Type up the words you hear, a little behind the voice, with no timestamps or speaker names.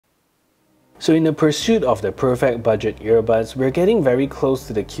So in the pursuit of the perfect budget earbuds, we're getting very close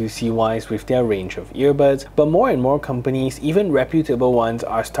to the QCYs with their range of earbuds, but more and more companies, even reputable ones,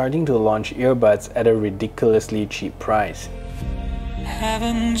 are starting to launch earbuds at a ridiculously cheap price.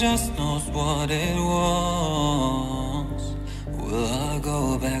 Heaven just knows what it was. Will I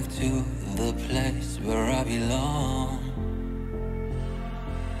go back to the place where I belong?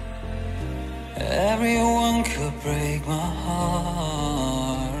 Everyone could break my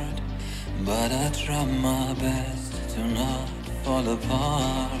heart, but I try my best to not fall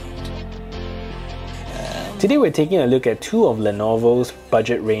apart. Today we're taking a look at two of Lenovo's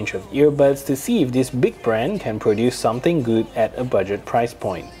budget range of earbuds to see if this big brand can produce something good at a budget price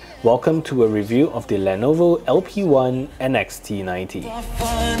point. Welcome to a review of the Lenovo LP1 and XT90.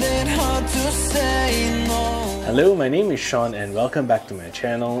 Hello, my name is Sean and welcome back to my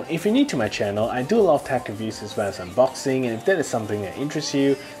channel. If you're new to my channel, I do a lot of tech reviews as well as unboxing, and if that is something that interests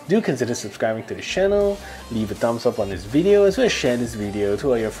you, do consider subscribing to the channel, leave a thumbs up on this video, as well as share this video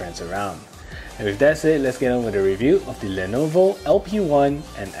to all your friends around. And with that said, let's get on with the review of the Lenovo LP1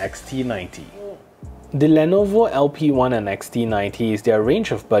 and XT90. The Lenovo LP1 and XT90 is their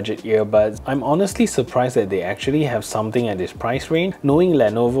range of budget earbuds. I'm honestly surprised that they actually have something at this price range, knowing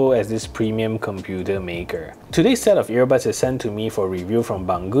Lenovo as this premium computer maker. Today's set of earbuds is sent to me for review from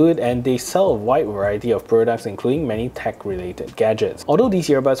Banggood, and they sell a wide variety of products including many tech-related gadgets. Although these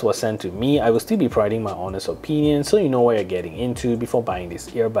earbuds were sent to me, I will still be providing my honest opinion so you know what you're getting into before buying these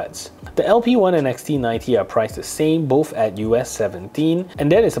earbuds. The LP1 and XT90 are priced the same, both at US 17,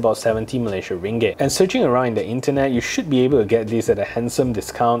 and that is about 70 Malaysia ringgit. And searching around in the internet, you should be able to get this at a handsome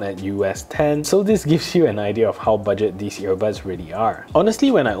discount at US 10, so this gives you an idea of how budget these earbuds really are. Honestly,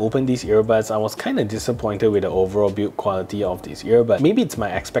 when I opened these earbuds, I was kinda disappointed with the overall build quality of these earbuds. Maybe it's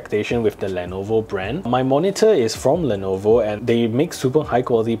my expectation with the Lenovo brand. My monitor is from Lenovo and they make super high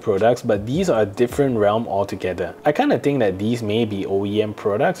quality products, but these are a different realm altogether. I kinda think that these may be OEM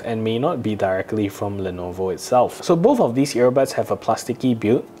products and may not be directly from Lenovo itself. So both of these earbuds have a plasticky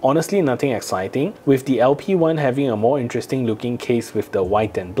build, honestly nothing exciting, with the LP1 having a more interesting looking case with the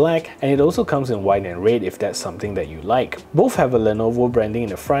white and black, and it also comes in white and red if that's something that you like. Both have a Lenovo branding in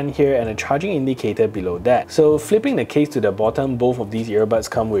the front here and a charging indicator below that. So flipping the case to the bottom, both of these earbuds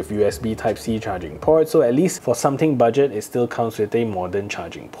come with USB Type-C charging port, so at least for something budget, it still comes with a modern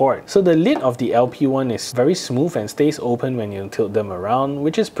charging port. So the lid of the LP1 is very smooth and stays open when you tilt them around,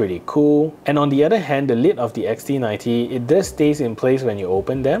 which is pretty cool. And on the other hand, the lid of the XT90, it does stays in place when you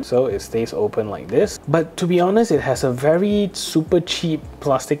open them, so it stays open like this. But to be honest, it has a very super cheap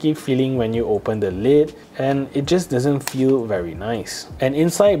plasticky feeling when you open the lid, and it just doesn't feel very nice. And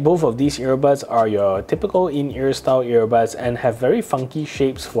inside, both of these earbuds are your typical in-ear style earbuds and have very funky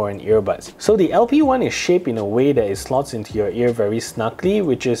shapes for an earbuds. So the LP1 is shaped in a way that it slots into your ear very snugly,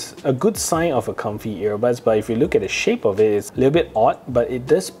 which is a good sign of a comfy earbuds, but if you look at the shape of it, it's a little bit odd, but it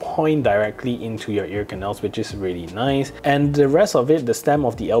does point directly into your ear canals, which is really nice. And the rest of it, the stem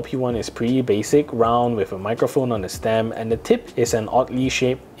of the LP1 is pretty basic, round with a microphone on the stem, and the tip is an oddly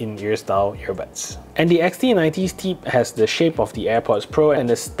shaped in-ear style earbuds. And the XT90's tip has the shape of the AirPods Pro, and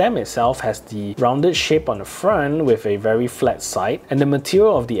the stem itself has the rounded shape on the front with a very flat side. And the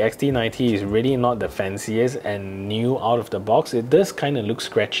material of the XT90 is really not the fanciest and new out of the box. It does kind of look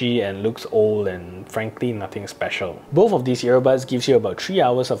scratchy and looks old and frankly nothing special. Both of these earbuds gives you about 3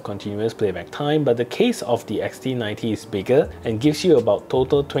 hours of continuous playback time, but the case of the XT90 is bigger and gives you about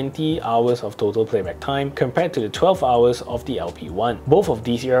total 20 hours of total playback time compared to the 12 hours of the LP1. Both of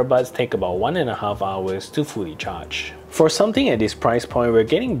these earbuds take about 1.5 hours to fully charge. For something at this price point, we're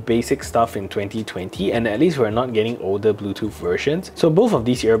getting basic stuff in 2020, and at least we're not getting older Bluetooth versions. So both of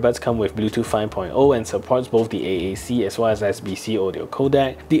these earbuds come with Bluetooth 5.0 and supports both the AAC as well as SBC audio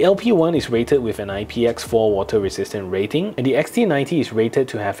codec. The LP1 is rated with an IPX4 water resistant rating, and the XT90 is rated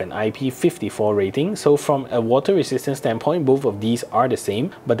to have an IP54 rating. So from a water resistant standpoint, both of these are the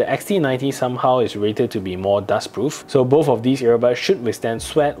same, but the XT90 somehow is rated to be more dust proof. So both of these earbuds should withstand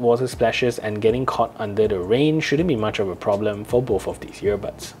sweat, water splashes, and getting caught under the rain shouldn't be much of a problem for both of these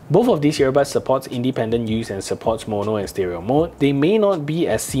earbuds. Both of these earbuds supports independent use and supports mono and stereo mode. They may not be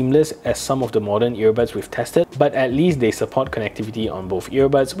as seamless as some of the modern earbuds we've tested, but at least they support connectivity on both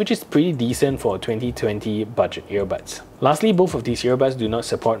earbuds, which is pretty decent for 2020 budget earbuds. Lastly, both of these earbuds do not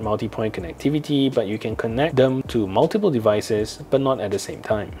support multi-point connectivity, but you can connect them to multiple devices, but not at the same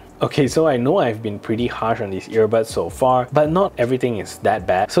time. Okay, so I know I've been pretty harsh on these earbuds so far, but not everything is that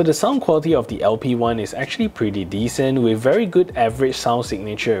bad. So the sound quality of the LP1 is actually pretty decent, with very good average sound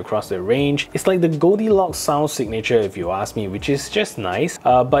signature across the range. It's like the Goldilocks sound signature if you ask me, which is just nice.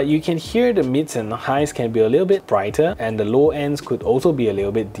 But you can hear the mids and highs can be a little bit brighter, and the low ends could also be a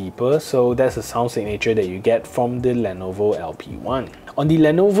little bit deeper. So that's a sound signature that you get from the Lenovo LP1. On the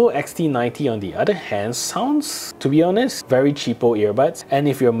Lenovo XT90 on the other hand, sounds, to be honest, very cheapo earbuds, and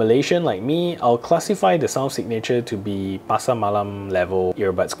if you're Malaysian like me, I'll classify the sound signature to be Pasar Malam level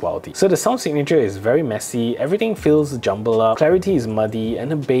earbuds quality. So the sound signature is very messy, everything feels jumbled up, clarity is muddy, and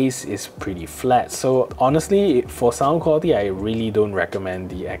the bass is pretty flat. So honestly, for sound quality, I really don't recommend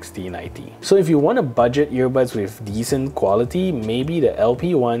the XT90. So if you want a budget earbuds with decent quality, maybe the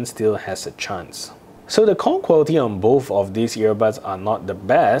LP1 still has a chance. So the call quality on both of these earbuds are not the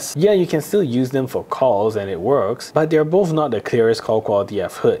best. Yeah, you can still use them for calls and it works, but they're both not the clearest call quality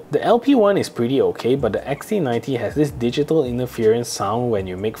I've heard. The LP1 is pretty okay, but the XT90 has this digital interference sound when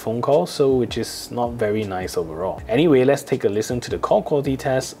you make phone calls, so which is not very nice overall. Anyway, let's take a listen to the call quality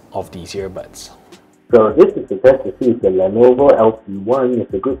test of these earbuds. So this is the test to see if the Lenovo LP1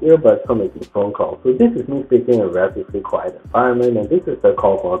 is a good earbud for making phone calls. So this is me speaking in a relatively quiet environment, and this is the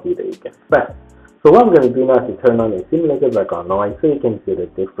call quality that you can expect. So what I'm going to do now is to turn on a simulated background noise so you can see the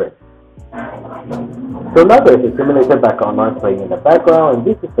difference. So now there's a simulated background noise playing in the background, and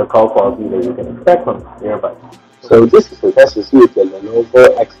this is the call quality that you can expect from this earbud. So this is the test to see if the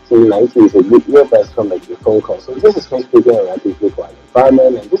Lenovo XT90 is a good earbud for making phone calls. So this is me speaking in a relatively quiet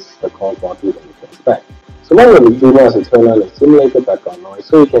environment, and this is the call quality that you can expect. So what I'm going to do now is to turn on a simulated background noise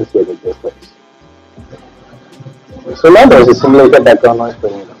so you can hear the difference. So now there's a simulated background noise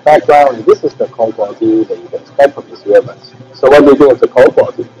playing in the background, and this is the call quality that you can expect from these earbuds. So what do you think of the call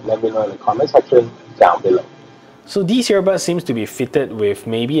quality? Let me know in the comment section down below. So these earbuds seems to be fitted with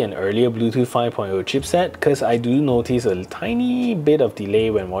maybe an earlier Bluetooth 5.0 chipset, because I do notice a tiny bit of delay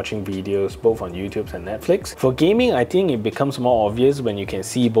when watching videos both on YouTube and Netflix. For gaming, I think it becomes more obvious when you can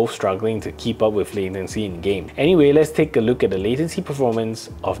see both struggling to keep up with latency in game. Anyway, let's take a look at the latency performance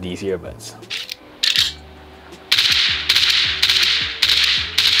of these earbuds.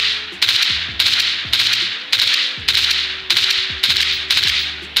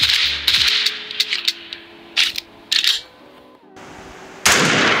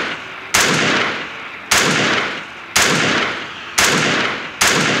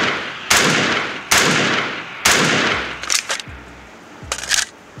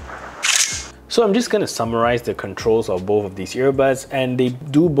 So I'm just going to summarize the controls of both of these earbuds, and they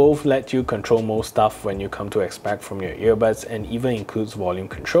do both let you control most stuff when you come to expect from your earbuds, and even includes volume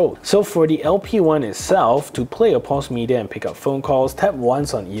control. So for the LP1 itself, to play or pause media and pick up phone calls, tap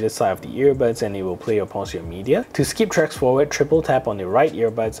once on either side of the earbuds and it will play or pause your media. To skip tracks forward, triple tap on the right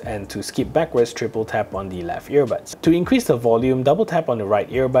earbuds, and to skip backwards, triple tap on the left earbuds. To increase the volume, double tap on the right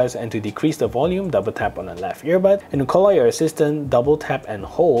earbuds, and to decrease the volume, double tap on the left earbud. And to call out your assistant, double tap and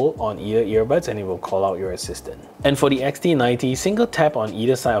hold on either earbuds and it will call out your assistant. And for the XT90, single tap on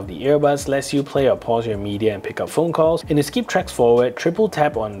either side of the earbuds lets you play or pause your media and pick up phone calls. And to skip tracks forward, triple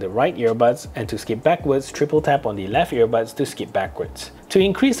tap on the right earbuds, and to skip backwards, triple tap on the left earbuds to skip backwards. To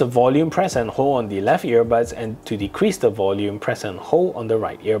increase the volume, press and hold on the left earbuds, and to decrease the volume, press and hold on the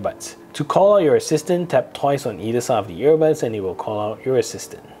right earbuds. To call out your assistant, tap twice on either side of the earbuds and it will call out your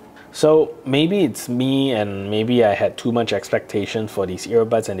assistant. So maybe it's me, and maybe I had too much expectation for these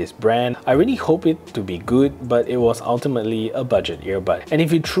earbuds and this brand. I really hope it to be good, but it was ultimately a budget earbud. And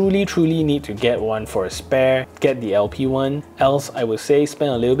if you truly need to get one for a spare, get the LP1. Else, I would say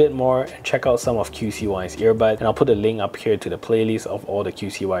spend a little bit more and check out some of QCY's earbuds, and I'll put a link up here to the playlist of all the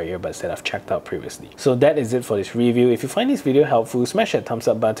QCY earbuds that I've checked out previously. So that is it for this review. If you find this video helpful, smash that thumbs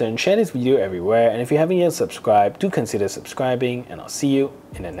up button, share this video everywhere, and if you haven't yet subscribed, do consider subscribing, and I'll see you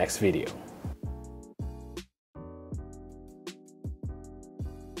in the next video.